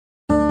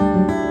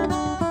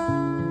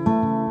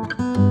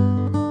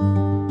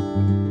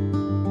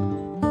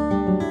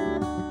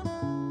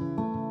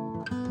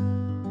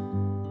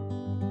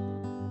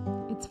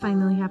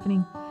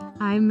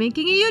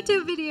making a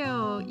YouTube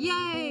video.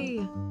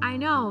 Yay! I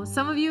know,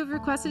 some of you have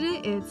requested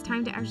it. It's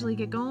time to actually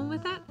get going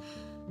with that.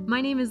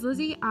 My name is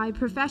Lizzie. I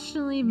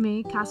professionally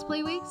make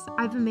cosplay wigs.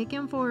 I've been making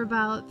them for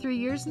about 3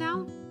 years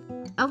now.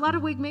 A lot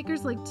of wig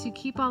makers like to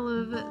keep all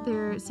of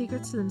their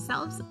secrets to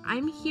themselves.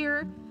 I'm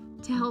here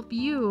to help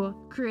you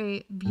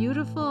create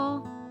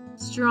beautiful,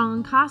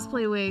 strong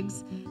cosplay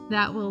wigs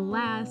that will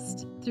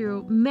last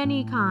through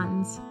many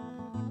cons.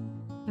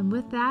 And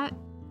with that,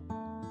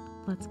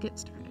 let's get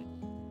started.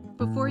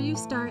 Before you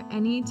start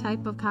any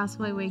type of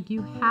cosplay wig,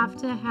 you have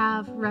to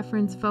have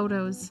reference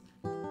photos.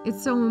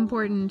 It's so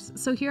important.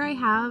 So here I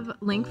have a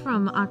link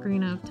from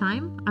Ocarina of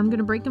Time. I'm going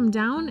to break them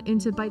down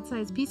into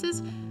bite-sized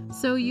pieces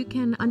so you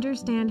can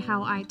understand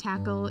how I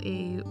tackle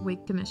a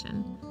wig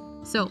commission.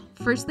 So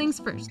first things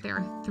first, there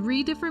are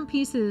 3 different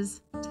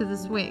pieces to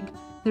this wig.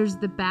 There's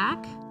the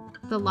back,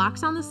 the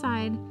locks on the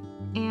side,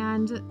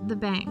 and the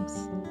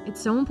bangs. It's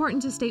so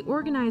important to stay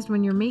organized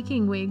when you're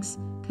making wigs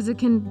because it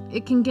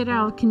can get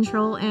out of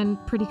control and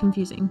pretty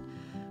confusing.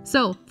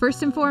 So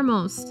first and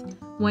foremost,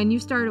 when you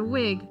start a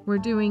wig, we're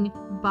doing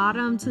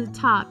bottom to the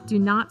top. Do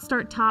not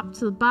start top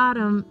to the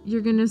bottom.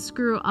 You're gonna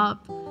screw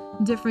up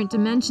different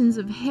dimensions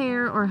of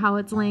hair or how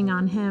it's laying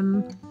on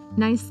him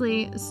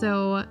nicely.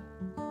 So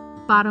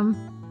bottom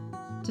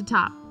to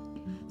top.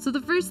 So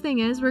the first thing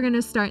is we're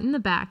gonna start in the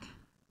back.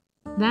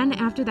 Then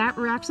after that,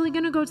 we're actually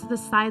gonna go to the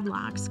side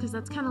locks because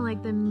that's kind of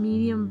like the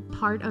medium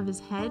part of his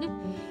head.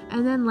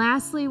 And then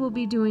lastly, we'll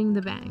be doing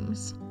the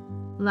bangs.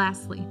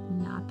 Lastly,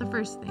 not the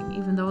first thing,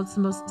 even though it's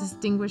the most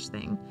distinguished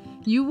thing.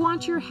 You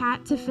want your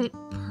hat to fit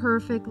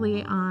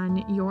perfectly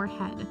on your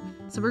head.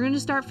 So we're going to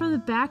start from the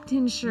back to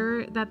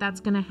ensure that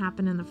that's going to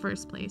happen in the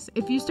first place.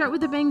 If you start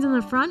with the bangs in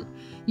the front,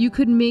 you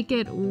could make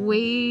it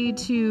way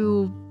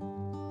too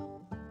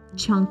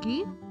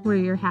chunky where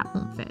your hat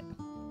won't fit.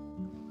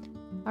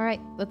 All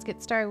right, let's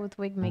get started with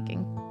wig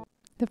making.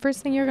 The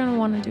first thing you're going to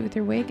want to do with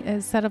your wig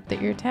is set up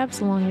the ear tabs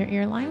along your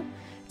ear line.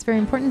 It's very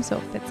important so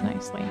it fits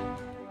nicely.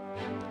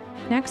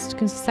 Next, you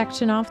can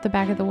section off the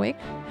back of the wig.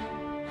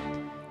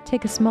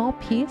 Take a small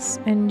piece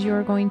and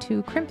you're going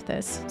to crimp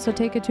this. So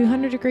take a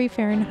 200-degree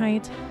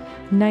Fahrenheit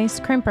nice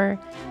crimper.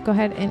 Go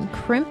ahead and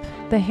crimp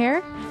the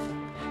hair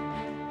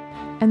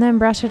and then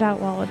brush it out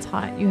while it's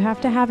hot. You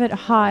have to have it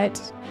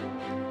hot,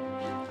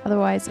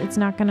 otherwise it's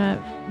not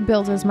gonna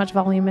build as much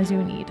volume as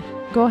you need.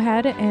 Go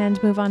ahead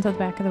and move on to the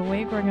back of the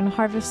wig. We're gonna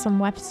harvest some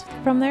wefts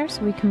from there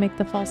so we can make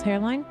the false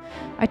hairline.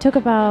 I took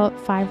about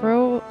 5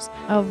 rows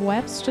of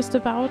wefts just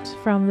about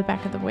from the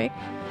back of the wig.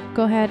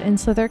 Go ahead and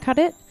slither cut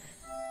it.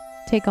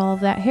 Take all of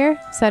that hair,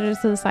 set it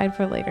to the side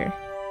for later.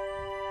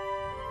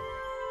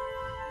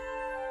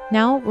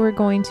 Now we're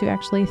going to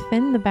actually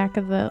thin the back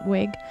of the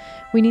wig.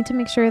 We need to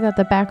make sure that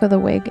the back of the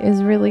wig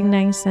is really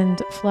nice and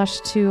flush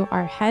to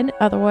our head.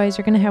 Otherwise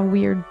you're gonna have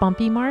weird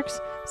bumpy marks.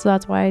 So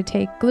that's why I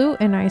take glue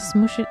and I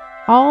smoosh it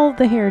all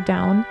the hair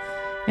down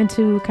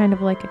into kind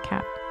of like a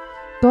cap.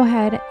 Go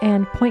ahead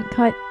and point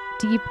cut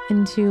deep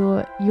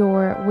into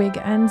your wig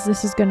ends.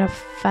 This is gonna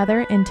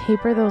feather and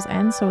taper those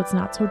ends so it's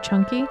not so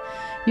chunky.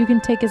 You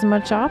can take as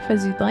much off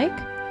as you'd like.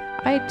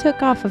 I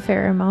took off a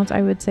fair amount,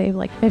 I would say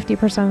like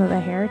 50% of the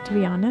hair, to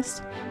be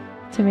honest,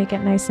 to make it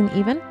nice and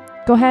even.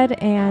 Go ahead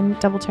and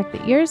double check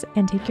the ears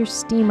and take your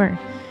steamer.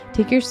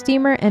 Take your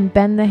steamer and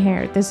bend the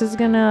hair. This is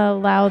gonna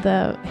allow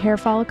the hair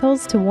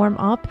follicles to warm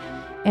up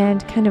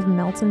and kind of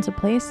melt into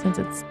place since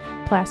it's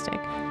plastic.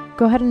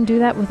 Go ahead and do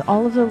that with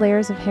all of the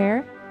layers of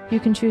hair. You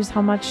can choose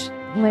how much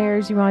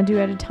layers you want to do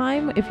at a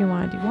time. If you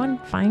want to do 1,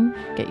 fine,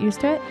 get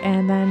used to it.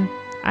 And then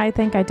I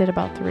think I did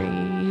about 3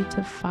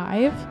 to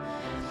 5.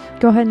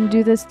 Go ahead and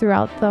do this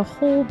throughout the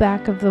whole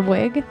back of the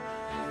wig.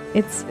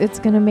 It's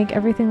gonna make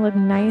everything look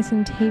nice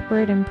and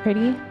tapered and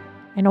pretty.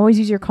 And always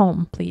use your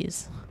comb,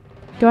 please.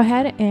 Go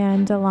ahead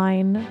and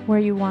align where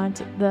you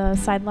want the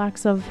side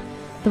locks of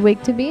the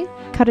wig to be.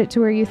 Cut it to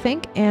where you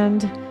think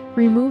and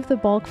remove the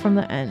bulk from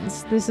the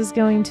ends. This is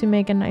going to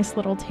make a nice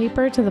little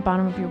taper to the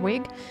bottom of your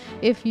wig.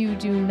 If you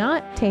do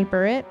not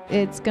taper it,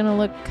 it's gonna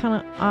look kind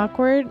of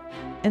awkward.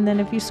 And then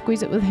if you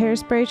squeeze it with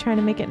hairspray trying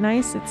to make it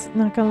nice, it's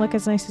not gonna look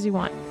as nice as you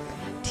want.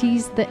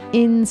 Tease the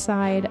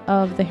inside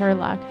of the hair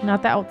lock,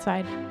 not the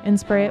outside, and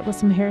spray it with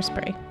some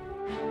hairspray.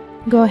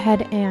 Go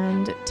ahead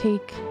and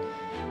take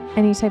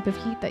any type of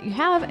heat that you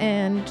have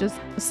and just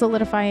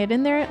solidify it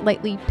in there.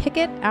 Lightly pick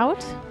it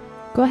out.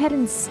 Go ahead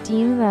and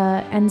steam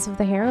the ends of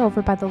the hair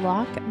over by the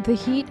lock. The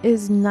heat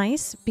is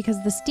nice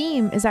because the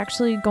steam is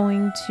actually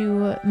going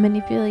to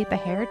manipulate the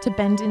hair to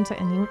bend into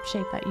any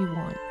shape that you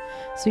want.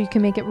 So you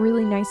can make it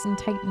really nice and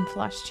tight and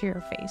flush to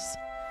your face.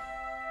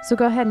 So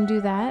go ahead and do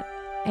that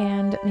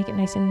and make it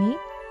nice and neat.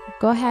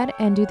 Go ahead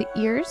and do the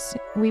ears.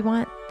 We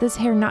want this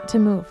hair not to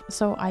move.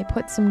 So I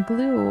put some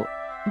glue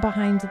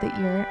behind the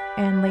ear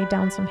and laid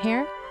down some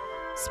hair,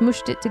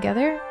 smooshed it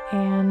together,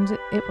 and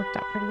it worked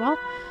out pretty well.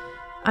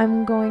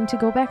 I'm going to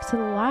go back to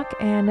the lock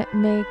and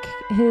make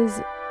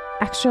his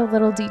extra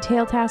little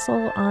detail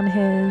tassel on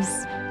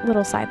his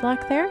little side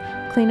lock there.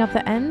 Clean up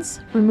the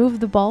ends, remove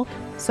the bulk.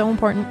 So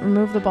important,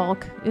 remove the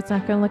bulk. It's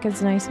not going to look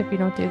as nice if you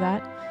don't do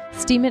that.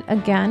 Steam it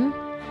again.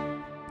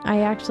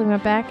 I actually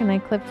went back and I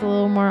clipped a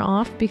little more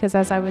off because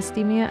as I was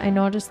steaming it, I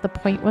noticed the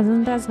point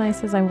wasn't as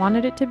nice as I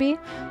wanted it to be.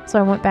 So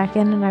I went back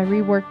in and I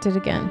reworked it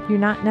again. You're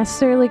not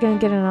necessarily going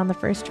to get it on the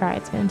first try.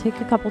 It's going to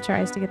take a couple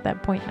tries to get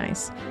that point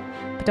nice.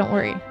 But don't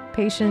worry,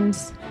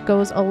 patience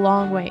goes a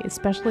long way,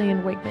 especially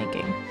in wig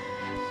making.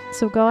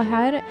 So go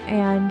ahead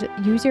and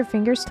use your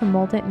fingers to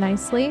mold it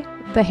nicely.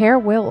 The hair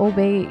will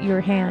obey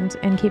your hand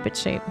and keep its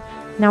shape.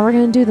 Now we're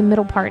going to do the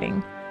middle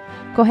parting.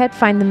 Go ahead,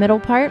 find the middle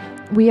part.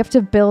 We have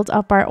to build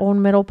up our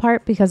own middle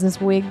part because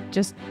this wig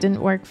just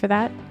didn't work for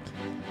that.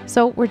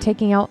 So we're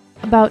taking out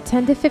about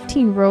 10 to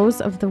 15 rows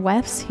of the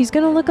wefts. He's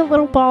going to look a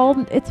little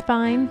bald. It's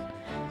fine.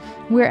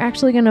 We're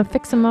actually going to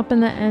fix him up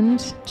in the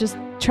end. Just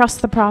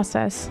trust the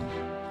process.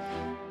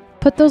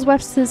 Put those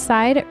wefts to the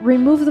side.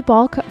 Remove the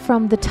bulk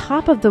from the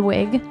top of the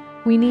wig.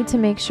 We need to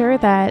make sure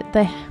that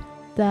the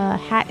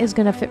hat is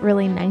going to fit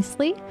really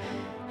nicely.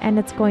 And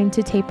it's going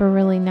to taper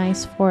really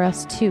nice for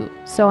us too.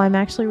 So I'm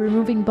actually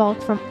removing bulk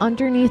from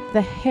underneath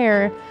the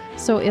hair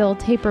so it'll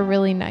taper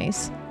really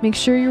nice. Make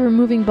sure you're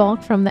removing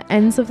bulk from the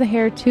ends of the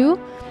hair too.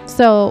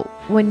 So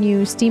when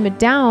you steam it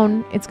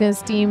down, it's going to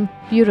steam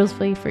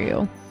beautifully for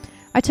you.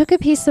 I took a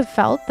piece of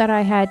felt that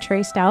I had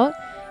traced out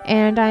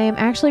and I am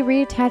actually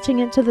reattaching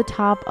it to the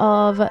top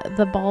of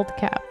the bald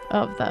cap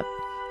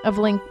of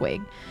Link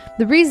wig.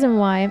 The reason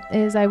why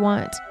is I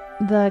want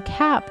the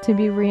cap to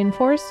be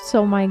reinforced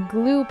so my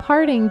glue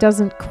parting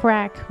doesn't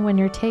crack when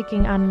you're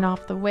taking on and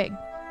off the wig.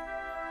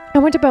 I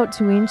went about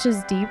 2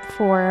 inches deep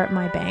for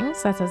my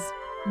bangs. That's as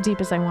deep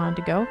as I wanted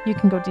to go. You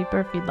can go deeper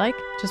if you'd like.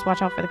 Just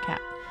watch out for the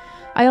cap.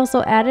 I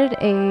also added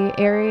a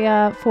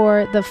area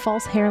for the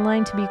false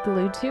hairline to be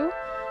glued to.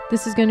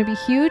 This is going to be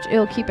huge.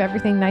 It'll keep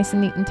everything nice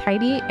and neat and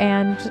tidy.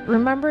 And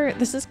remember,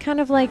 this is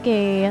kind of like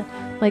a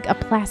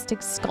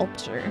plastic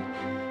sculpture.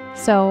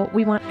 So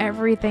we want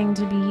everything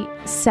to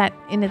be set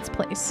in its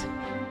place.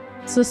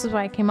 So this is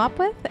what I came up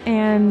with.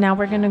 And now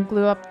we're going to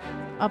glue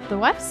up the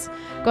wefts.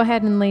 Go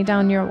ahead and lay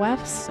down your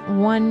wefts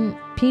one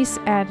piece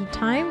at a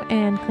time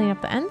and clean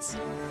up the ends.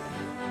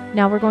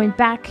 Now we're going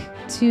back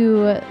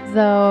to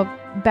the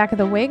back of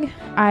the wig.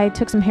 I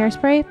took some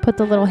hairspray, put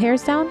the little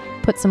hairs down,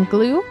 put some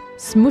glue,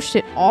 smooshed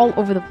it all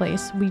over the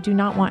place. We do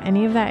not want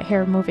any of that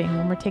hair moving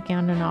when we're taking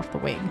on and off the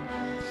wig.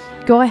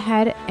 Go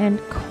ahead and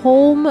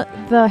comb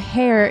the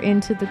hair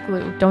into the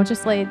glue. Don't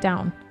just lay it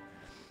down.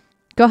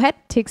 Go ahead,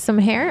 take some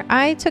hair.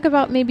 I took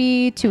about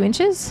maybe 2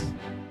 inches,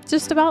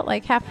 just about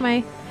like half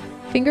my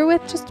finger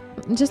width,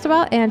 just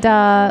about, and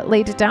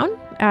laid it down.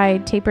 I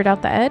tapered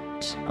out the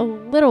edge a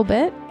little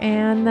bit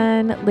and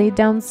then laid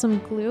down some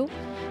glue.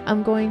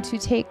 I'm going to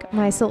take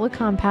my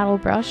silicone paddle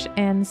brush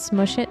and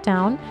smush it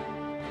down.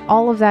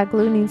 All of that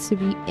glue needs to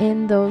be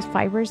in those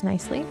fibers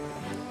nicely.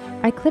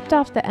 I clipped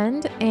off the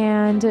end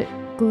and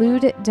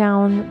glued it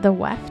down the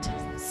weft,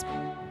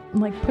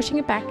 like pushing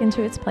it back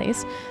into its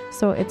place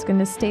so it's going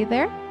to stay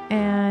there.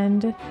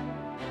 And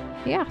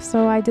yeah,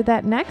 so I did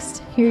that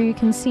next. Here you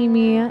can see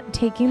me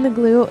taking the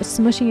glue,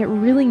 smushing it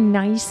really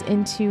nice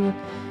into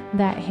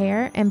that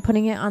hair and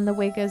putting it on the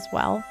wig as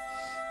well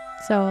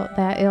so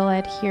that it'll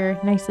adhere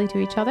nicely to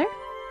each other.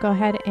 Go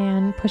ahead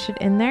and push it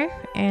in there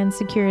and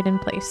secure it in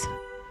place.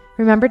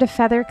 Remember to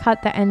feather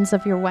cut the ends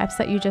of your wefts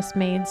that you just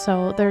made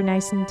so they're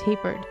nice and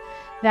tapered.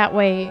 That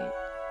way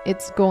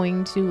it's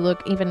going to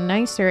look even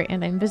nicer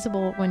and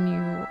invisible when you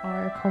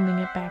are combing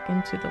it back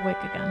into the wig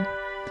again.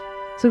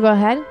 So go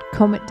ahead,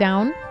 comb it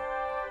down.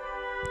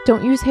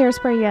 Don't use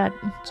hairspray yet,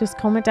 just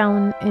comb it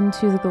down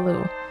into the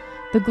glue.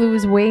 The glue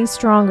is way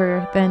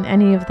stronger than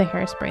any of the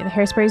hairspray. The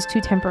hairspray is too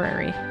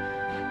temporary.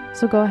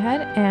 So go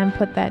ahead and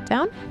put that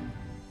down.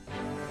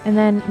 And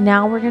then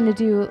now we're going to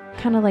do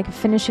kind of like a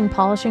finishing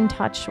polishing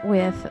touch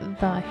with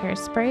the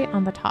hairspray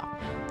on the top.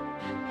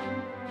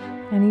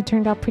 And he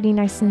turned out pretty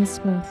nice and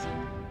smooth.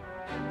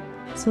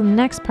 So the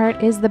next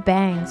part is the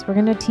bangs. We're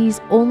going to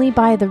tease only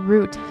by the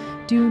root.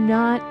 Do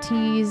not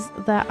tease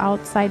the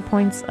outside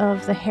points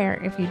of the hair.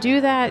 If you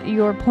do that,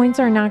 your points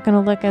are not going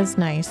to look as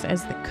nice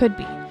as they could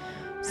be.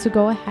 So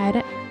go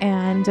ahead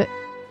and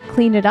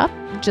clean it up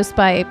just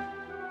by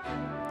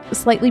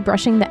slightly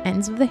brushing the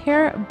ends of the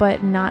hair,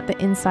 but not the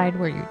inside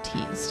where you're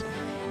teased.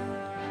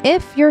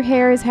 If your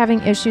hair is having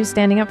issues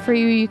standing up for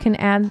you, you can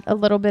add a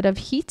little bit of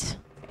heat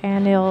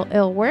and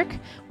it'll work.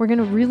 We're going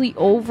to really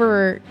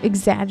over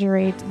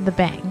exaggerate the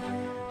bang.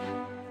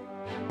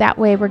 That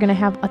way we're going to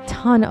have a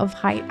ton of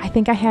height. I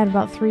think I had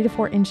about 3 to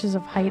 4 inches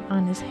of height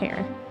on his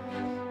hair.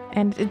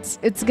 And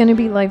it's going to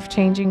be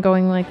life-changing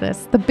going like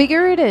this. The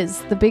bigger it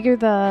is, the bigger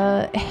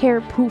the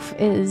hair poof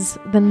is,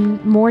 the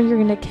more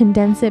you're going to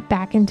condense it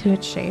back into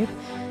its shape,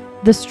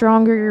 the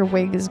stronger your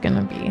wig is going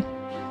to be.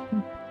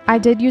 I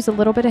did use a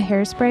little bit of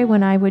hairspray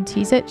when I would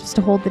tease it just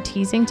to hold the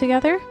teasing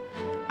together.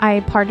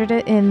 I parted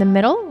it in the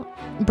middle,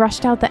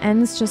 brushed out the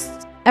ends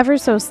just ever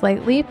so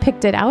slightly,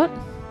 picked it out.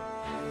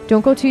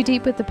 Don't go too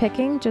deep with the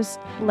picking, just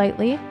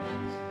lightly.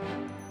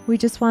 We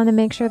just want to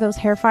make sure those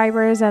hair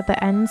fibers at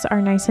the ends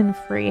are nice and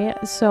free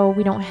so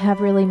we don't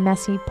have really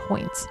messy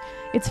points.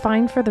 It's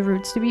fine for the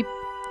roots to be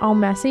all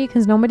messy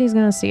because nobody's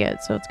going to see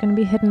it, so it's going to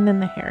be hidden in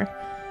the hair.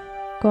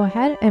 Go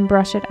ahead and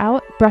brush it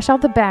out. Brush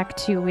out the back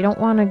too. We don't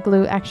want to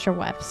glue extra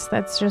wefts.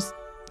 That's just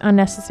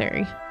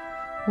unnecessary.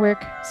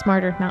 Work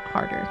smarter, not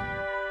harder.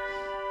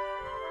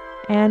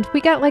 And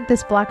we got like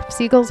this Black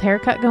Seagull's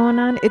haircut going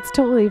on. It's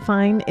totally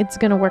fine. It's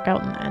going to work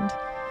out in the end.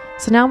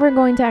 So now we're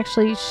going to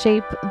actually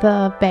shape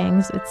the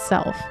bangs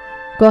itself.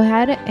 Go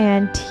ahead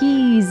and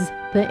tease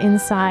the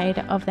inside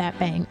of that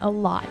bang a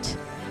lot.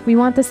 We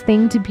want this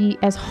thing to be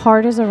as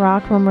hard as a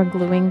rock when we're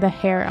gluing the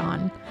hair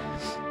on.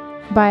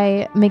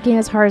 By making it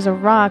as hard as a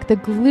rock, the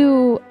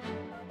glue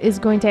is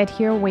going to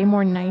adhere way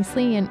more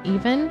nicely and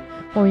even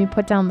when we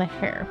put down the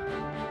hair.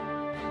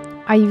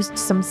 I used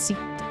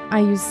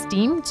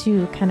steam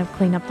to kind of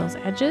clean up those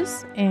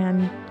edges,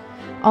 and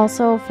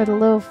also for the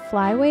little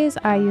flyaways,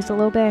 I used a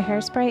little bit of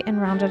hairspray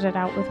and rounded it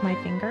out with my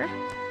finger.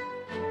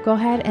 Go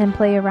ahead and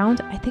play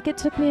around. I think it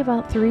took me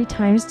about 3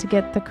 times to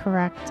get the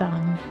correct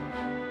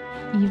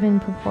even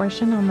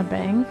proportion on the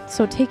bang.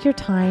 So take your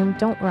time,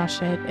 don't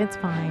rush it. It's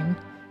fine,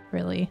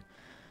 really.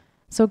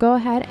 So go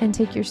ahead and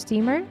take your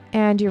steamer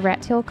and your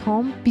rat tail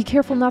comb. Be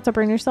careful not to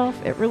burn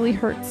yourself. It really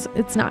hurts.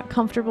 It's not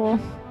comfortable.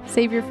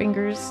 Save your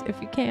fingers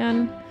if you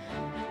can.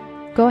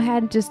 Go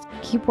ahead, just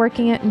keep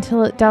working it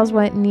until it does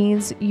what it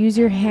needs. Use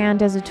your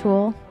hand as a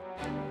tool,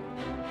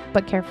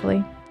 but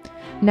carefully.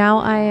 Now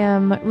I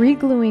am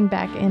re-gluing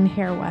back in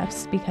hair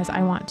wefts because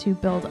I want to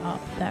build up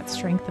that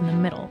strength in the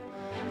middle.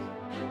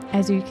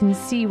 As you can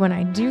see, when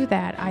I do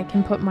that, I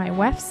can put my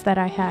wefts that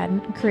I had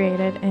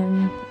created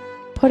and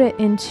put it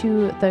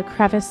into the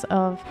crevice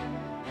of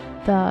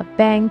the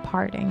bang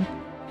parting.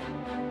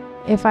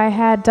 If I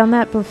had done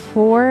that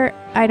before,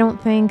 I don't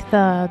think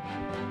the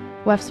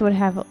wefts would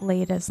have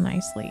laid as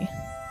nicely.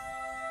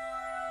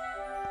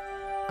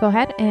 Go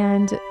ahead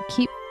and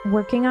keep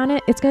working on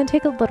it. It's going to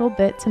take a little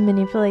bit to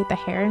manipulate the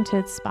hair into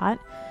its spot.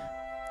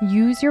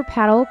 Use your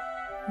paddle,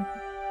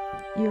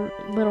 your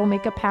little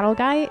makeup paddle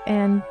guy,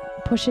 and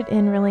push it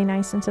in really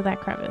nice into that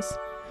crevice.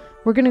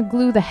 We're going to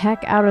glue the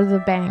heck out of the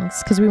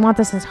bangs because we want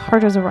this as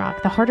hard as a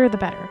rock. The harder the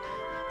better.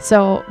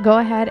 So go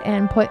ahead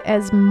and put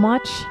as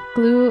much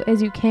glue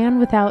as you can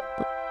without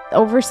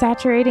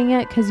oversaturating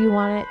it, because you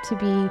want it to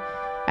be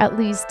at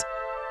least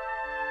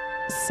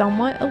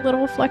somewhat a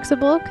little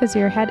flexible because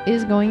your head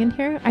is going in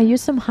here. I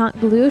used some hot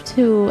glue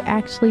to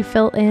actually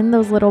fill in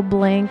those little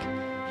blank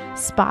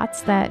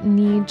spots that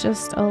need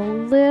just a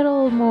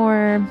little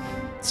more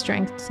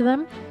strength to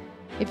them.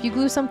 If you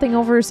glue something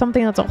over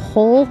something that's a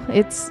hole,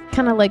 it's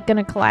kind of like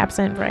gonna collapse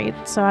in, right?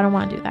 So I don't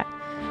want to do that.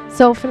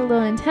 So for the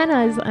little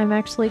antennas, I'm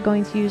actually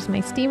going to use my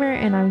steamer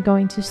and I'm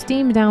going to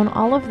steam down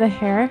all of the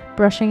hair,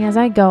 brushing as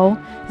I go.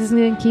 This is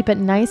going to keep it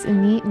nice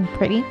and neat and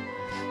pretty.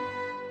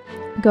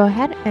 Go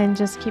ahead and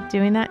just keep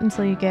doing that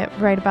until you get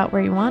right about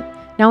where you want.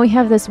 Now we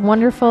have this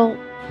wonderful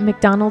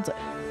McDonald's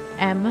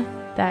M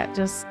that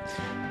just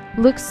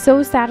looks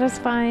so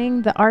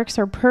satisfying. The arcs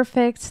are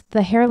perfect.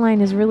 The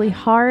hairline is really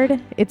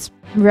hard. It's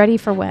ready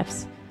for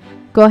wefts.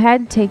 Go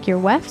ahead, take your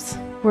wefts.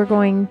 We're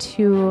going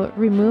to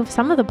remove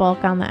some of the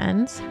bulk on the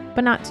ends,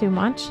 but not too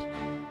much.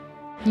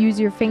 Use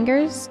your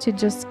fingers to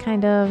just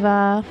kind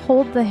of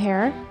hold the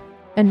hair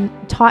and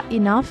taut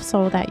enough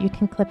so that you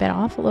can clip it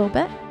off a little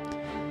bit.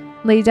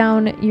 Lay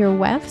down your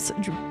wefts,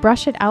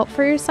 brush it out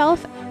for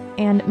yourself,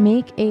 and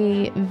make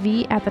a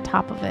V at the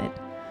top of it.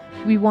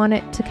 We want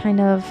it to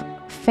kind of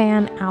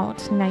fan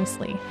out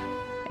nicely.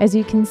 As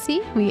you can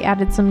see, we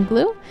added some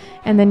glue,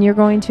 and then you're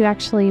going to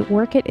actually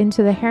work it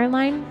into the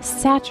hairline,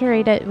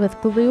 saturate it with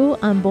glue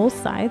on both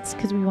sides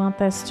because we want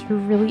this to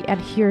really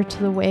adhere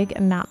to the wig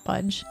and not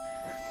budge.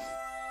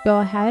 Go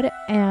ahead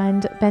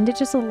and bend it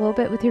just a little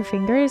bit with your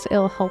fingers.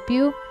 It'll help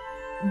you.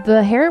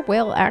 The hair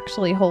will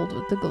actually hold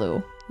with the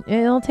glue.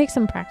 It'll take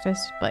some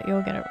practice, but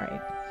you'll get it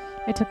right.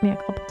 It took me a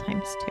couple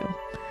times too.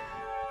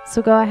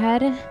 So go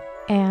ahead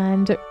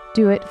and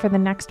do it for the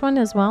next one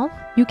as well.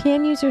 You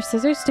can use your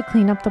scissors to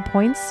clean up the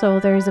points so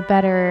there's a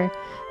better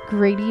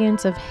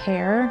gradient of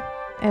hair,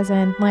 as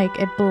in like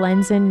it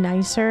blends in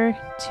nicer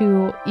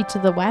to each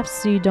of the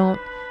wefts so you don't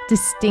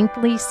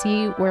distinctly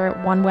see where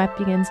one weft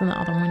begins and the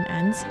other one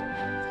ends.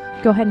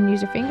 Go ahead and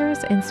use your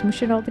fingers and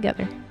smoosh it all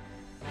together.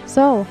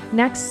 So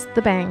next,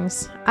 the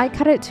bangs. I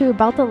cut it to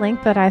about the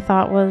length that I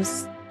thought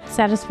was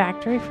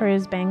satisfactory for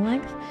his bang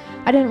length.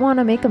 I didn't want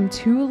to make them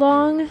too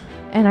long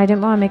and I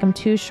didn't want to make them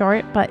too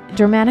short, but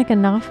dramatic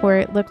enough where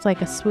it looked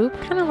like a swoop,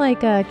 kind of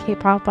like a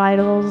K-pop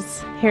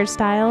idol's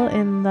hairstyle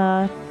in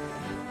the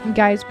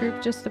guys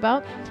group just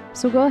about.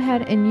 So go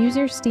ahead and use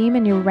your steam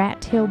and your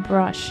rat tail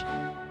brush.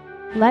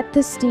 Let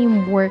the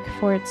steam work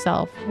for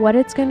itself. What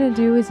it's going to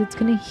do is it's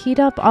going to heat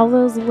up all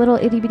those little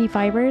itty bitty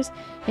fibers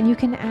and you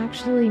can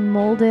actually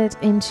mold it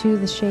into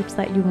the shapes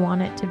that you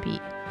want it to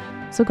be.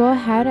 So go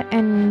ahead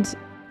and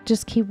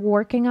just keep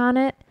working on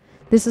it.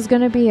 This is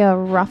going to be a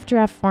rough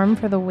draft form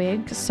for the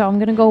wig, so I'm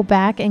going to go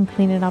back and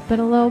clean it up a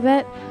little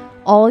bit.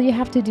 All you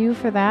have to do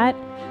for that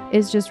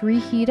is just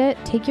reheat it,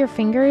 take your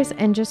fingers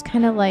and just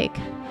kind of like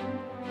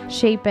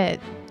shape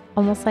it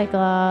almost like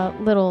a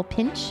little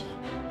pinch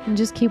and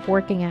just keep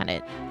working at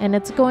it. And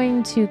it's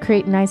going to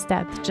create nice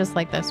depth just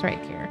like this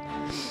right here.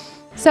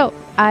 So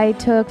I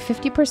took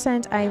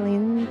 50%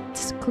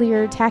 Eileen's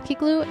clear tacky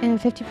glue and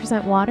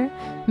 50% water,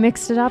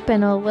 mixed it up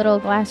in a little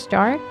glass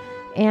jar,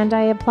 and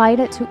I applied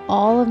it to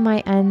all of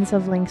my ends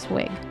of Link's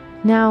wig.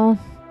 Now,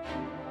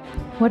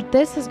 what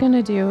this is going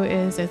to do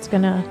is it's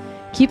going to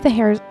keep the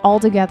hairs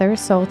all together,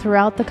 so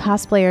throughout the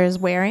cosplayer is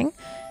wearing,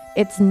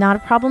 it's not a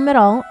problem at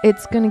all.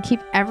 It's going to keep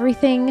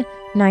everything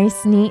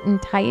nice, neat,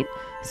 and tight,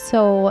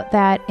 so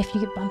that if you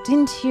get bumped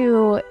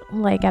into,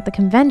 like at the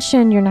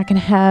convention, you're not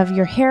going to have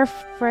your hair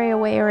fray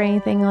away or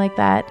anything like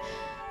that.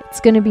 It's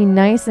going to be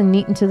nice and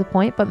neat and to the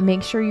point, but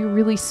make sure you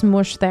really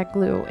smush that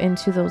glue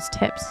into those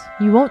tips.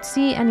 You won't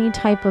see any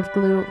type of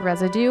glue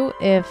residue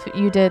if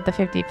you did the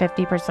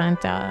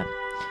 50-50%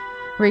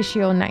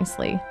 ratio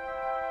nicely.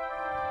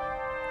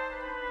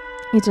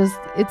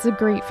 It's a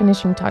great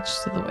finishing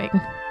touch to the wig.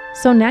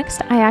 So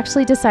next, I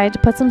actually decided to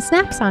put some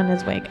snaps on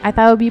his wig. I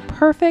thought it would be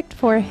perfect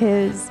for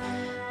his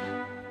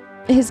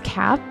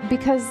cap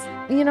because,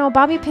 you know,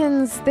 bobby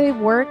pins, they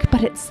work,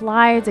 but it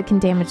slides, it can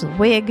damage the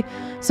wig.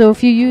 So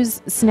if you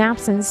use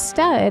snaps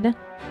instead,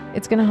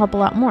 it's going to help a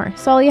lot more.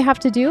 So all you have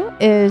to do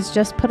is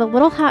just put a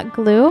little hot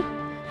glue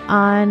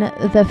on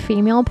the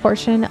female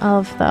portion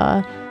of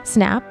the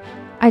snap.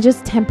 I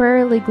just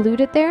temporarily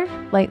glued it there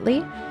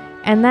lightly.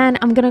 And then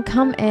I'm going to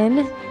come in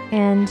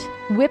and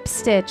whip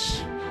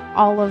stitch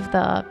all of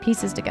the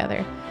pieces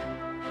together.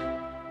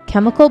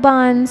 Chemical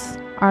bonds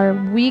are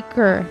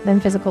weaker than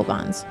physical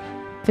bonds.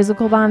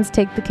 Physical bonds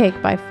take the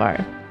cake by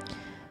far.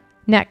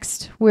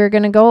 Next, we're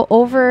going to go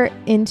over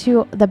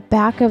into the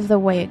back of the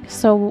wig.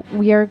 So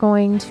we are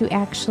going to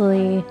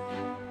actually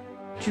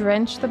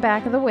drench the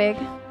back of the wig,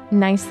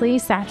 nicely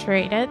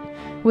saturate it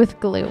with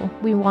glue.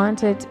 We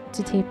want it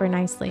to taper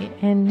nicely.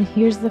 And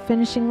here's the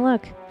finishing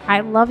look.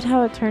 I loved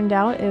how it turned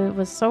out. It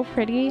was so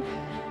pretty.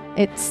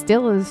 It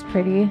still is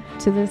pretty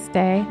to this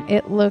day.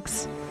 It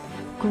looks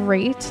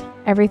great.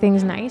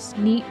 Everything's nice,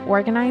 neat,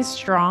 organized,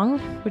 strong,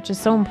 which is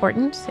so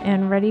important,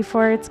 and ready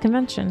for its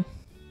convention.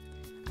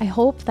 I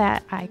hope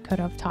that I could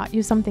have taught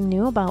you something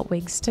new about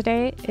wigs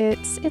today.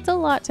 It's a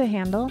lot to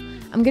handle.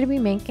 I'm going to be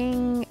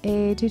making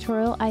a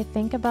tutorial, I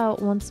think,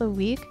 about once a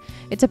week.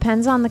 It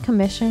depends on the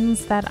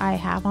commissions that I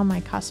have on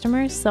my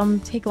customers.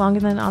 Some take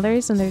longer than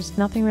others, and there's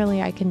nothing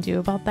really I can do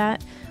about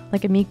that.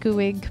 Like a Miku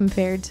wig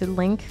compared to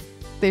Link,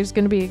 there's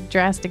going to be a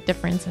drastic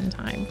difference in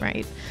time,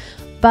 right?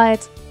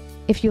 But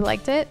if you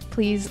liked it,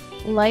 please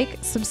like,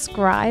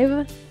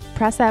 subscribe,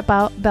 press that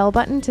bell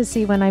button to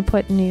see when I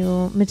put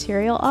new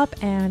material up,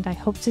 and I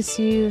hope to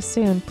see you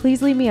soon.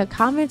 Please leave me a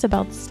comment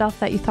about stuff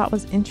that you thought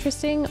was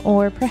interesting,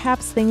 or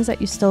perhaps things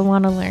that you still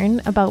want to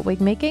learn about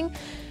wig making,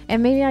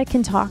 and maybe I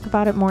can talk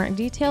about it more in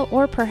detail,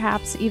 or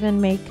perhaps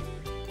even make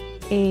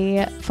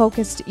a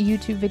focused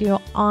YouTube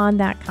video on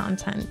that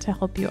content to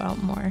help you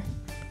out more.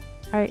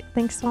 All right,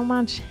 thanks so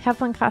much. Have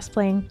fun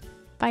cosplaying.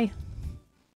 Bye.